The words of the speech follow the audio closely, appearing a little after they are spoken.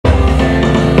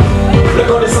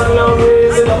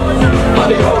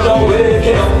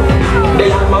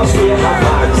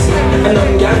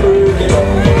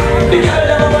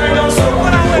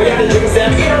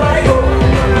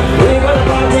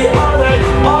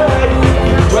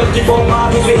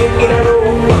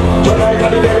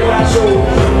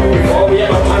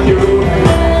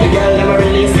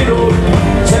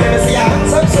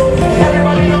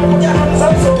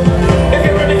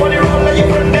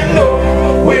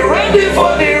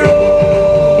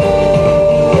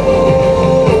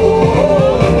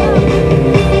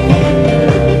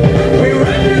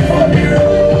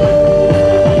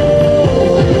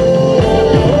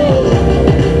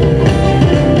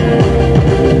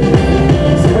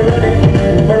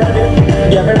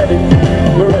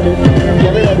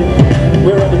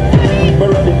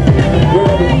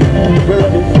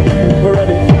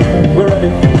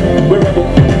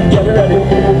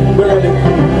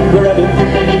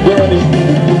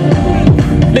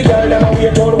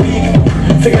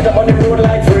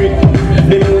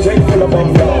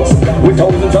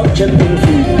kitchen thing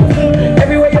food.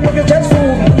 Everywhere you look is just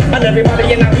food, and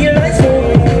everybody in a real nice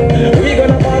mood. We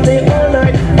gonna party all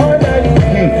night, all night.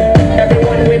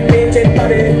 Everyone with painted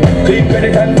body, clean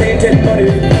credit and painted body.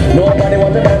 Nobody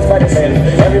want to dance by themselves.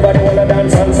 Everybody wanna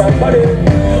dance on somebody.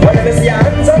 When they see your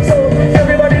hands up so,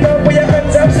 everybody know put your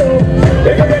hands up so.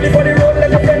 If you're ready for the road, let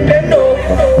your friend them know.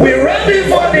 We're ready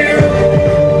for the road.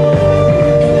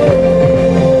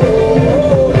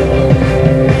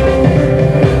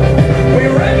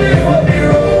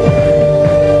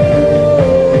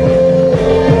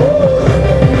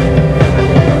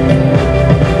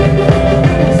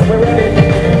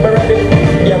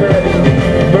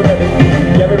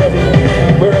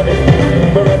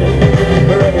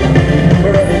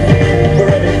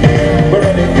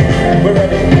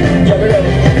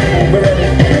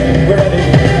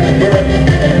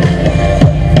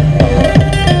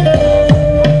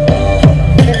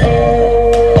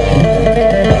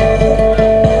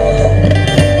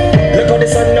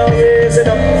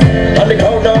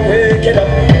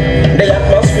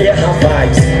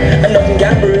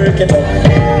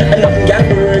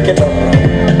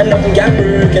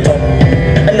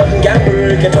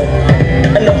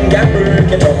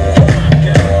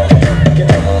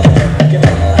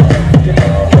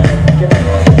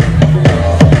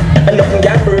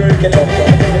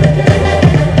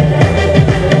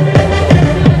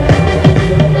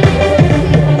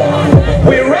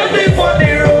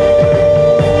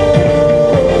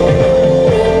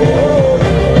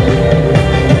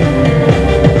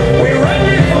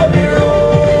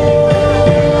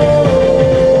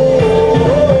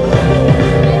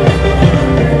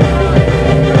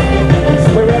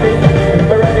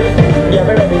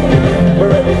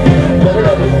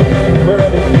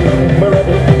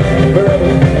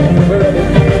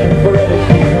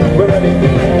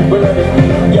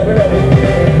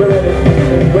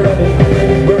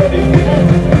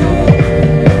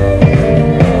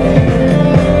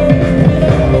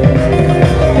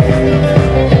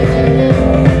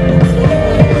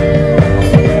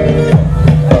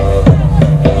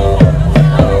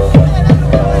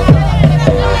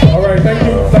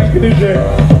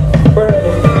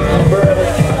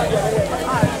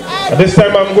 This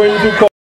time I'm going to call